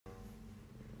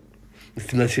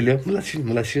استنى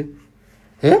ملاشين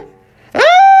ها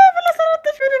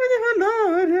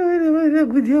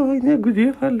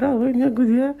قديه فلا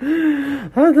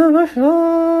هذا بشرى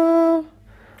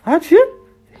عادش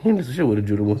هنا شو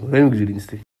الرجل مو وين مجرين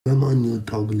استي ما اني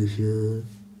طاقلش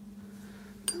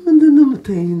ምንድነው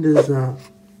የምታይኝ እንደዛ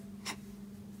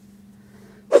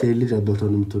ሴልጅ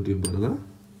አባቷን የምትወድ ይባላል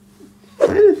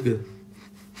አይነት ግን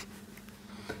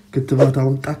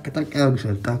ክትባታውን ጣቅ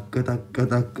ያርጉሻል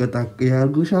ጣቅ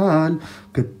ያርጉሻል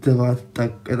ክትባት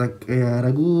ጣቅ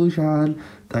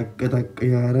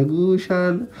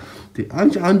ያርጉሻል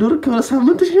አንቺ አንድ ወር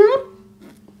ከሳምንትሽ ነው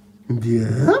እንዴ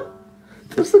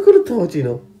ጥርስ ኩርታውጪ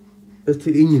ነው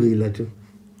እስቲ እኝ በይላችሁ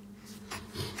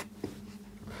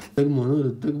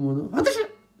ደግሞ ነው አትሽ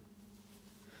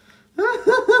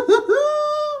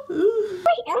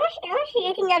እሺ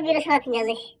የትኛው ቢሮ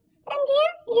ሰራተኛለሽ እንዴ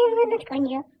የወለድ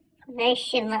ቆንጆ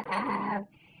በሽማ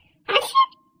አሽ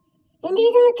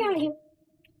እንዴት ምታምሪው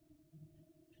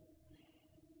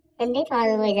እንዴት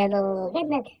ወይዘሮ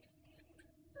ገነት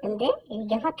እንዴ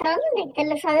ይገፋታሉ እንዴ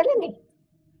ተለሳለ እንዴ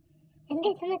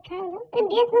እንዴት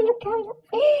ነው የምታምረው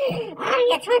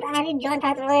አየት ፈጣሪ ጆን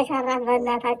ታጥቦ የሰራት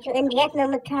በእናታችሁ እንዴት ነው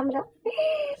የምታምረው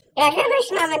ያለሽ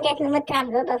ማማ እንዴት ነው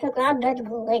የምታምረው በፍቅሯ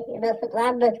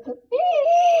አበድኩ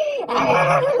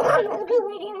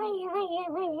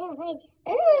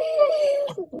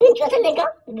ጉንጮትልጋ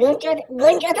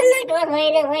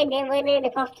ወይኔ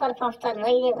ፋፍቷል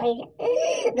ወይኔ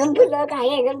ድንቡሎቃዬ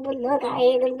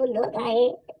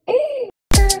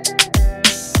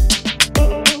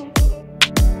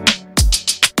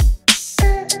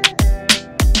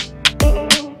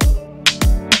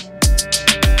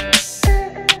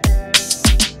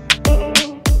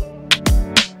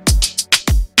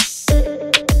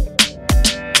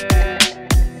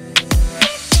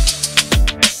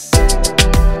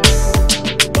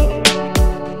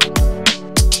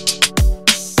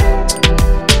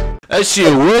እሺ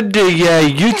ውድ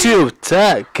የዩቲዩብ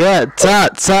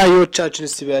ተከታታዮቻችን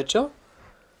እስቲ ቢያቸው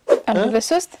አንድ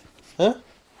በሶስት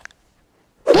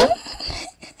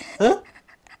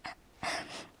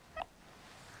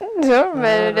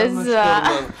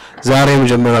ዛሬ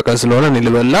መጀመሪያ ቀን ስለሆነ እኔ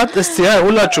ልበላት እስቲ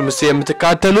ሁላችሁም እስቲ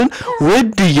የምትከታተሉን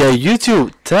ውድ የዩቲዩብ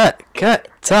ተከታታዮቻችን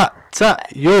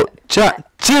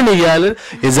እያልን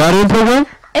የዛሬውን ፕሮግራም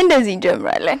እንደዚህ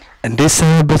እንጀምራለን እንዴት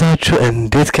ሰነበታችሁ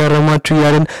እንዴት ከረማችሁ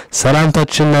እያልን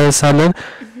ሰላምታችንን እናደርሳለን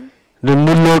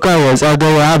ድንቡሎቃ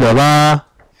የፀደይ አበባ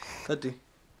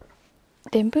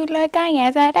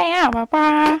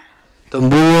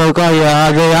ድንቡሎቃ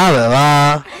የፀደይ አበባ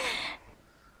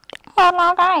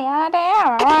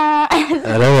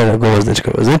አረ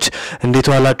ጎበዝነች እንዴት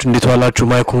ዋላችሁ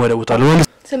ማይኩ ወደ ቦታው ወል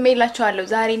ስሜላችኋለሁ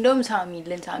ዛሬ እንደውም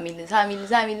ሳሚልን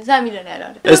ነው ያለው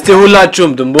እስቲ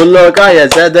ሁላችሁም ድንቡሎቃ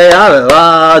የፀደይ አበባ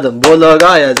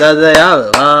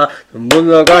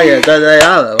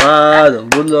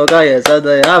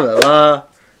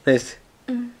ነስ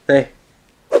ነይ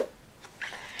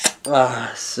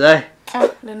ሳይ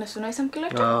ለነሱ ነው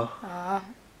አይሰምክላችሁ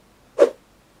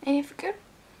እኔ ፍቅር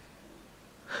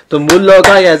ድንቡሎቃ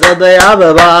የፀደይ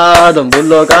አበባ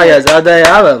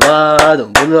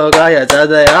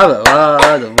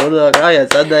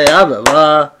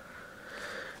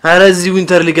አረ እዚህ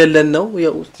ዊንተር ሊገለን ነው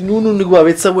ያው ኑ ንግባ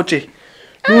ቤተሰቦቼ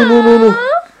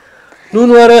ኑ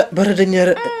አረ በረደኛ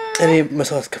እኔ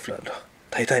መስዋዕት ከፍላለሁ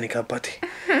ታይታኒክ አባቴ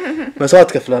መስዋዕት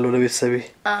ከፍላለሁ ለቤተሰቤ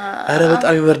አረ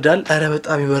በጣም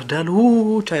ይበርዳል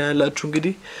ቻይና ያላችሁ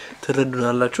እንግዲህ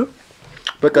ትረዱናላችሁ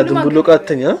በቃ ድንቡሎቃ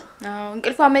አተኛ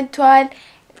እንቅልፋ መጥቷል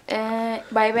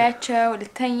ባይባያቸው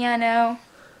ልተኛ ነው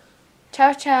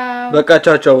ቻው በቃ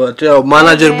ቻው ያው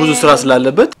ማናጀር ብዙ ስራ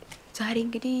ስላለበት ዛሬ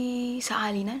እንግዲህ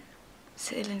ሰዓሊ ነን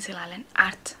ስዕልን ስላለን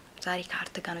አርት ዛሬ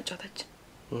ከአርት ጋር ነው ጫታችን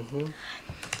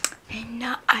እና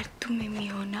አርቱም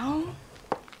የሚሆነው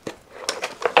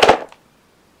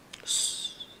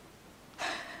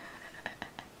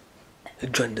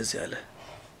እጇ እንደዚህ ያለ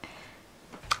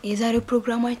የዛሬው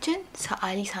ፕሮግራማችን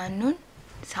ሰዓሊ ሳንሆን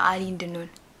ሰዓሊ እንድንሆን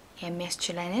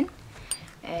የሚያስችለንን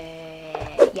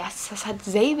ያሳሳት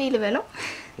ዘይቤ ልበለው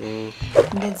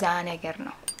እንደዛ ነገር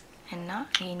ነው እና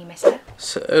ይሄን ይመስላል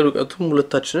ሩቀቱም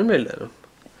ሁለታችንም የለንም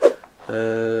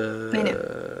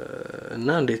እና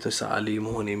እንዴት ነው ሰዓሊ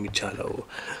መሆን የሚቻለው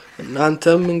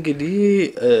እናንተም እንግዲህ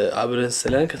አብረን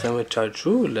ስለን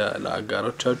ከተመቻችሁ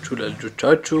ለአጋሮቻችሁ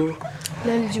ለልጆቻችሁ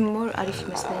ለልጅሞር አሪፍ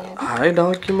ይመስላል አይ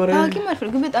ዳውቂ መረ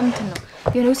ግን በጣም እንትን ነው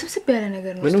የሆነ ስብስብ ያለ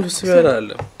ነገር ነው ምንም ስብስብ ያለ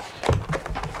አለ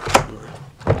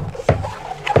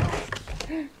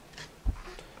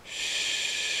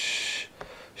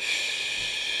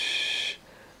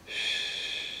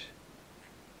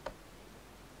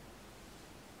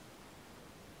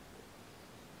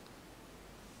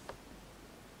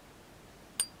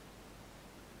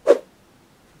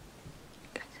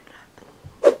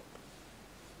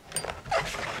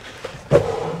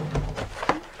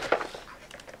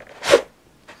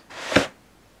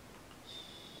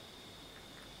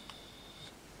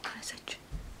ያዘች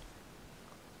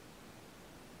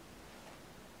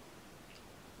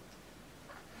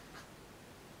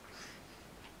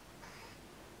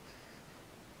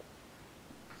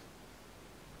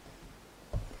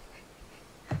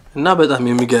እና በጣም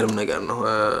የሚገርም ነገር ነው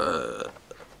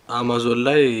አማዞን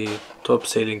ላይ ቶፕ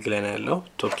ሴሊንግ ላይ ነው ያለው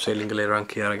ቶፕ ሴሊንግ ላይ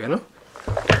ራንክ ያደረገ ነው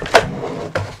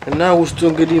እና ውስጡ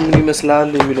እንግዲህ ምን ይመስላል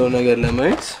የሚለው ነገር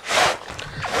ለማየት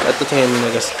ቀጥታ ይሄን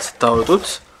ነገር ስታወጡት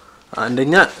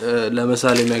አንደኛ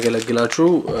ለምሳሌ የሚያገለግላችሁ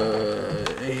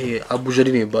ይሄ አቡጀዲ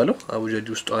ነው የሚባለው አቡጀዲ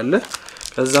ውስጥ አለ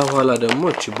ከዛ በኋላ ደግሞ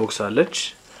እቺ ቦክስ አለች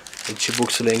እቺ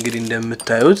ቦክስ ላይ እንግዲህ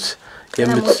እንደምታዩት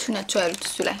ቀለሞቹ ናቸው ያሉት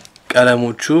እሱ ላይ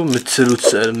ቀለሞቹ ምትስሉት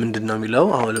ምንድነው የሚለው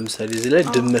አሁን ለምሳሌ እዚህ ላይ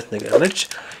ድመት ነገር ነች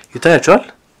ይታያችኋል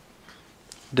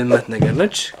ድመት ነገር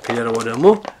ነች ከጀርባው ደግሞ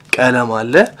ቀለም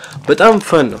አለ በጣም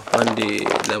ፈን ነው አንዴ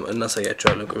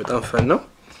እናሳያችኋለን በጣም ፈን ነው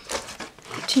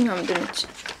እቺኛው ምንድነች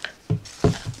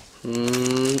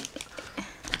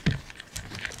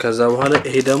ከዛ በኋላ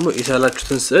ይሄ ደግሞ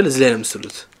የሳላችሁትን ስዕል እዚህ ላይ ነው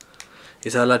የምትስሉት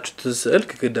የሳላችሁትን ስዕል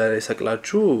ከግዳ ላይ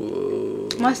ሰቅላችሁ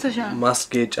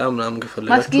ማስጌጫ ምናምን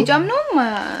ከፈለጋችሁ ማስጌጫም ነው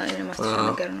ማስጌጫ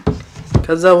ነገር ነው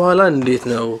ከዛ በኋላ እንዴት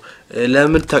ነው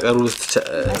ለምን ተቀሩት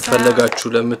ፈለጋችሁ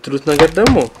ለምትሉት ነገር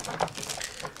ደግሞ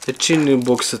እቺን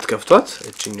ቦክስ ትከፍቷት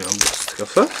እቺኛውን ቦክስ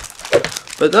ትከፍቷት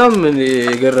በጣም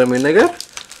የገረመኝ ነገር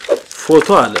ፎቶ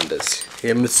አለ እንደዚህ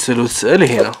የምትስሉት ስዕል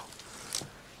ይሄ ነው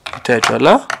ይታያችኋል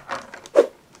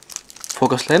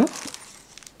ፎከስ ላይ ነው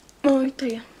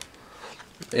ይታያል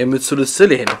የምትስሉት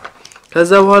ስዕል ይሄ ነው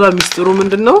ከዛ በኋላ ሚስጥሩ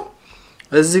ምንድነው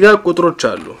እዚህ ጋር ቁጥሮች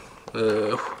አሉ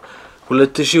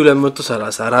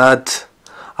 2234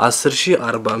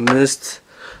 10045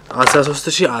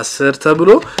 13010 ተብሎ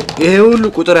ይሄ ሁሉ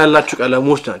ቁጥር ያላችሁ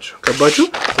ቀለሞች ናቸው ከባችሁ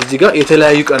እዚህ ጋር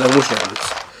የተለያዩ ቀለሞች ናቸው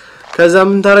ከዛ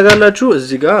ምን ታረጋላችሁ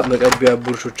እዚህ ጋር መቀቢያ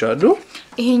ብሩሾች አሉ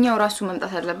ይሄኛው ራሱ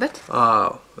መምጣት አለበት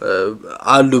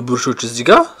አሉ ብሩሾች እዚህ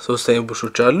ጋር ሶስት አይነት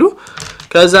ብሩሾች አሉ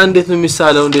ከዛ እንዴት ነው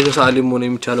የሚሳለው እንዴት ነው ሳሊ ሆነ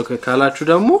የሚቻለው ካላችሁ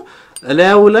ደግሞ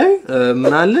ላያው ላይ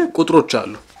ምን አለ ቁጥሮች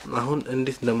አሉ አሁን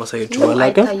እንዴት እንደማሳያችሁ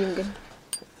ባላቀም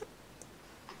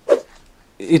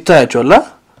ይታያችኋል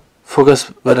ፎከስ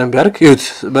በደንብ ያርክ ይሁት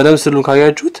በደንብ ስሉን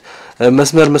ካያችሁት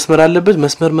መስመር አለበት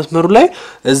መስመሩ ላይ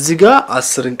እዚህ ጋር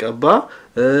 10 እንቀባ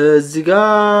እዚህ ጋር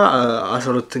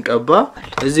 12 እንቀባ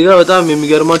እዚህ ጋር በጣም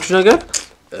የሚገርማችሁ ነገር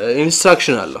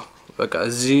ኢንስትራክሽን አለው በቃ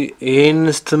እዚህ ይሄን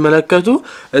ስትመለከቱ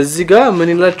እዚህ ጋር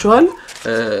ምን ይላችኋል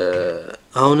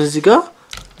አሁን እዚህ ጋር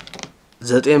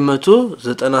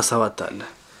 997 አለ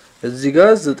እዚህ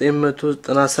ጋር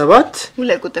 997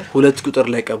 ሁለት ቁጥር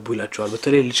ላይ ቀቡ ይላችኋል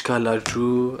በተለይ ልጅ ካላችሁ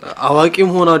አዋቂም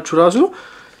ሆናችሁ ራሱ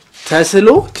ተስሎ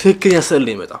ትክክለኛ ስዕል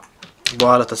ነው ይመጣ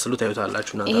በኋላ ተስሎ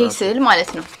ታዩታላችሁ እና ይሄ ስዕል ማለት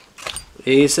ነው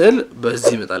ይሄ ስዕል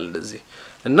በዚህ ይመጣል እንደዚህ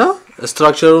እና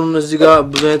ስትራክቸሩን እዚህ ጋር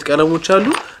ብዙ አይነት ቀለሞች አሉ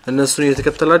እነሱን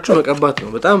እየተከተላችሁ መቀባት ነው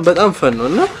በጣም ፈን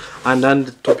ነውና አንድ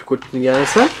ቶፒኮችን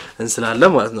ያነሳን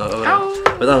እንስላለን ማለት ነው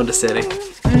በጣም ደስ ያለኝ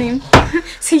እኔም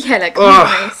ሲያላቅ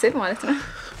ስዕል ማለት ነው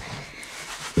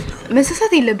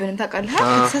መሰሳት የለብንም ታውቃለህ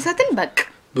መሰሳትን በቃ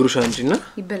ብሩሽ አንቺና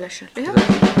ይበላሻል ይሄ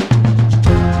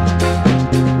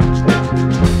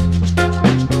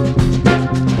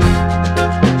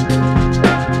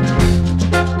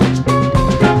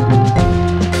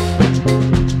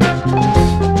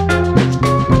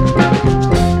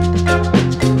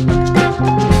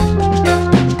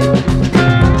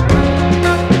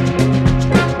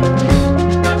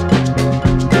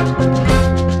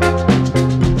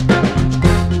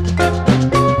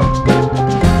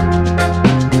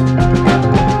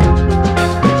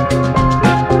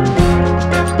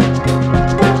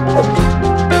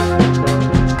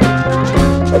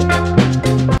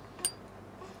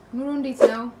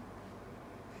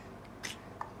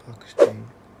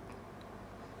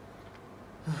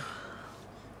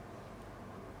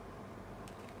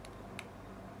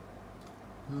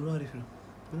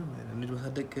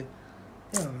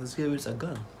እግዚአብሔር ጸጋ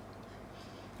ነው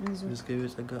እግዚአብሔር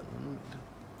ጸጋ ነው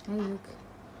አይክ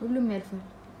ሁሉም ያልፋል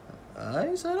አይ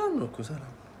ሰላም ነው እኮ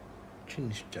ሰላም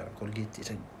ትንሽ ጃራ ኮልጌት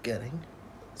የተገረኝ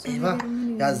ኢቫ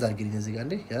ያዝ አድርጊልኝ እዚህ ጋር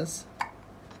እንዴ ያዝ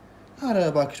አረ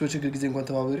ባክሽ ችግር ጊዜ እንኳን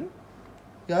ተባበሪው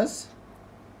ያዝ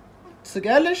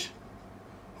ስቃለሽ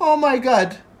ኦ ማይ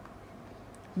ጋድ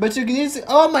በችግር ጊዜ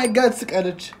ኦ ማይ ጋድ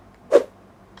ስቃለች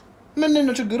ምን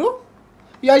ነው ችግሩ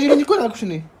ያጅልኝ እኮ አልኩሽ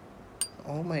እኔ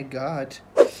ኦ ማይ ጋድ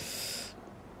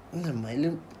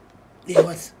ነማይልም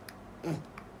ይወት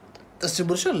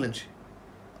ተስብርሻል እንጂ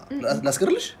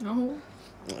ላስቀርልሽ አዎ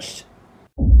እሺ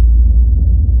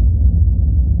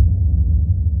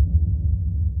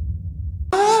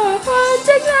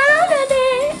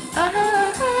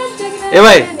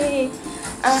ኤባይ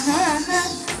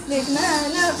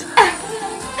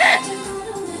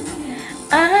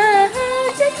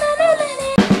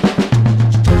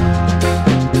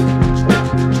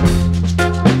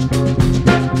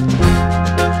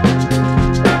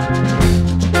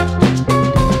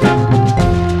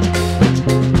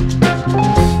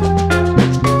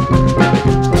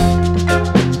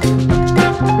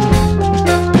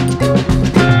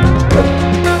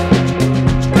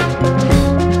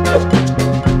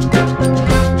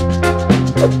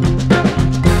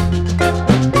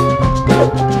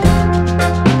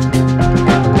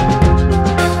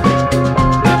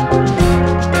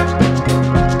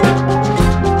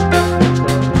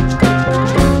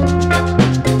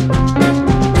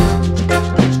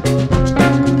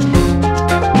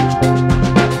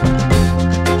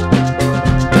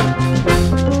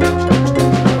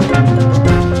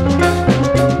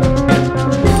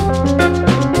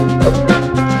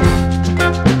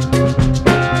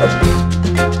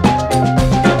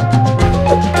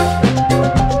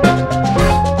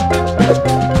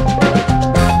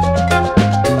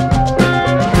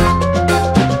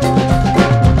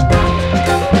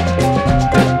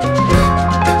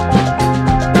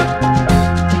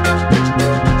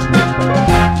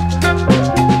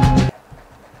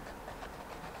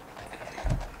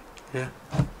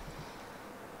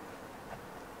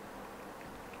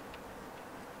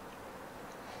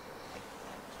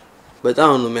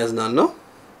በጣም ነው የሚያዝናናው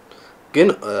ግን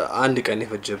አንድ ቀን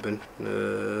ይፈጀብን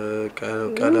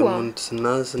ቀለሙን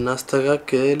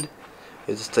ስናስተካክል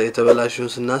የተበላሽውን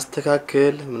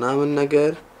ስናስተካክል ምናምን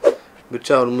ነገር ብቻ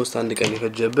almost አንድ ቀን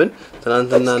ይፈጀብን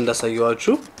ትናንትና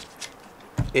እንዳሳየዋችሁ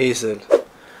ኤስል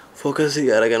ፎከስ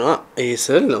ያደረገ ነው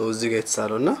ኤስል ነው እዚህ ጋር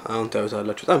የተሳለውና አሁን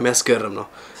ታዩታላችሁ በጣም የሚያስገርም ነው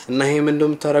እና ይሄ ምን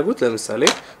እንደምታረጉት ለምሳሌ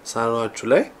ሳሏችሁ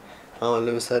ላይ አሁን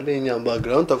ለምሳሌ እኛ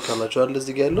ባክግራውንድ ታውቃላችሁ አይደል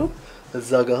እዚህ ጋር ያለው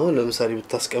እዛ ጋር አሁን ለምሳሌ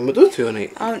ብታስቀምጡት የሆነ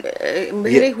አሁን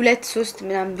በዚህ 2 3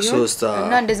 ምናምን ቢሆን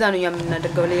እና እንደዛ ነው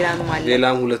የምናደርገው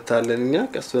ሌላም ሁለት አለን እኛ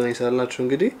ቀስቶና ይሳላችሁ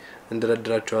እንግዲህ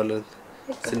እንደረድራቸዋለን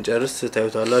ስንጨርስ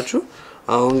ታዩታላችሁ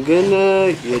አሁን ግን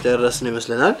የጨረስን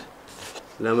ይመስለናል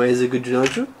ለማይ ዝግጁ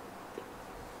ናችሁ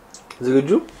ዝግጁ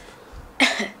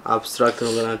አብስትራክት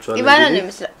ነው ገናችኋል ይባና ነው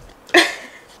ይመስላል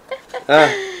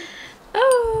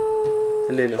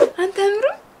እንዴ ነው አንተ አምሩ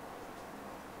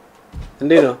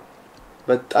እንዴ ነው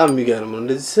በጣም የሚገርም ነው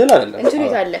እንደዚህ ስለ አይደለም እንትን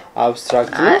ይታለ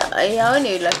አብስትራክት ያው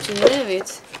ነው ይላችሁ ቤት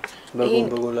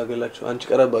በጎላ ገላችሁ አንቺ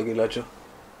ቀረባ ገላችሁ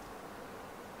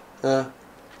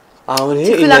አሁን ይሄ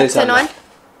ይላልተናል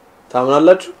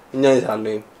ታምናላችሁ እኛ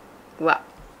ይታለኝ ዋ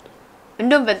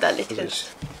እንደም በጣለች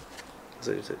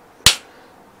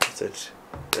ዘጭ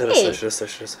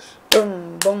ረሳሽ bum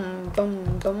bum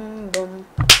bum bum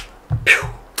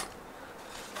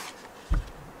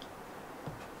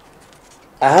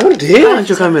አሁን ዴ አንቺ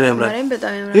ካሜራ ያምራል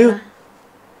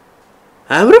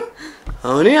አምሩም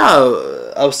አሁን ያ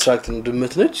አብስትራክት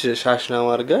ድመት ነች ሻሽና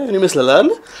ማርጋ እኔ መስላል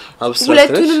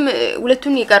አብስትራክት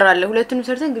ሁለቱን ይቀራል ሁለቱንም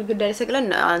ሰርተን ግድግዳ ላይ ሰቅለን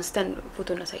አንስተን ፎቶ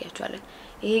እናሳያቸዋለን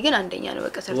ይሄ ግን አንደኛ ነው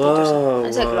በቃ ሰርተን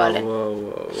እንሰቅለዋለን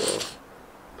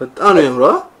በጣም ነው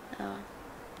ያምራው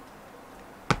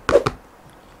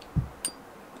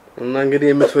እና እንግዲህ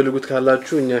የምትፈልጉት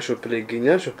ካላችሁ እኛ ሾፕ ላይ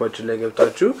ይገኛል ሾፓችን ላይ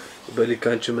ገብታችሁ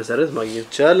በሊንካችን መሰረት ማግኘት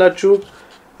ትችላላችሁ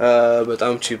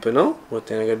በጣም ቺፕ ነው ወጣ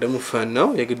ነገር ደግሞ ፈን ነው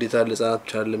የግዴታ ለጻናት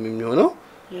ብቻ አይደለም የሚሆነው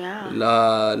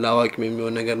ላዋቂም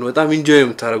የሚሆን ነገር ነው በጣም ኢንጆይ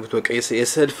የምታረጉት በቃ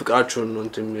የሰልፍ ፍቅራችሁን ነው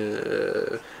እንትን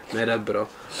የሚያዳብረው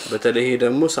በተለይ ይሄ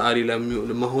ደግሞ ሳሪ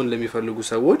ለመሆን ለሚፈልጉ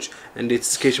ሰዎች እንዴት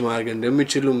ስኬች ማድረግ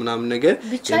እንደሚችሉ ምናምን ነገር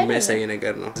የሚያሳይ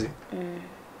ነገር ነው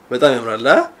በጣም ያምራል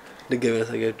ድጋሚ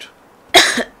ያሳያችሁ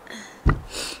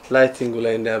ላይቲንግ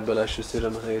ላይ እንዳያበላሽ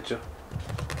ስለማሳያችሁ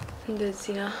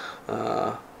እንደዚህ ነው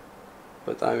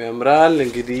በጣም ያምራል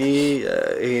እንግዲህ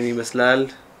ይሄን ይመስላል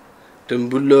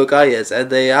ድንቡሎቃ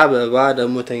የፀደይ አበባ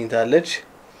ደግሞ ተኝታለች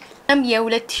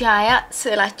የ2020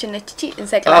 ስዕላችን ነች እቺ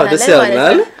እንሰቅላታለን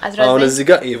ማለት ነው አሁን እዚህ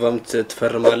ጋር ኢቫም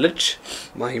ትፈርማለች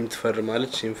ማሂም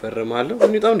ትፈርማለች ይፈርማለሁ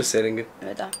በጣም ደስ ይላል ግን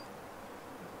በጣም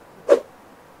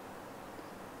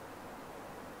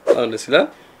ደስ ይላል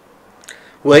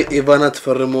ወይ ኢቫና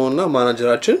ትፈርመውና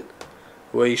ማናጀራችን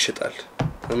ወይ ይሽጣል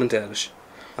ምን ታያለሽ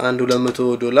አንድ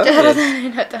 $200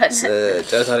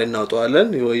 ጨረታ ላይ እናውጣዋለን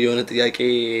የሆነ ጥያቄ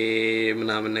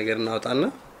ምናምን ነገር እናውጣና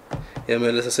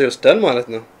የመለሰ ሰው ይወስዳል ማለት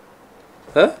ነው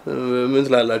ምን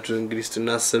ትላላችሁ እንግዲህ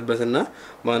እናስብበትና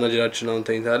ማናጀራችን አሁን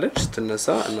ተኝታለች ስትነሳ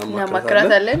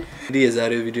እናማክራታለን እንግዲህ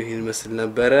የዛሬው ቪዲዮ ይሄን መስል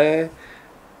ነበረ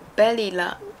በሌላ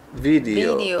ቪዲዮ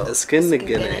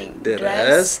እስክንገናኝ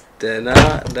ድረስ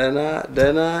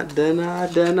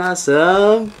ደና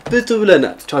ሰንብቱ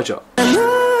ብለናል ቻው ቻው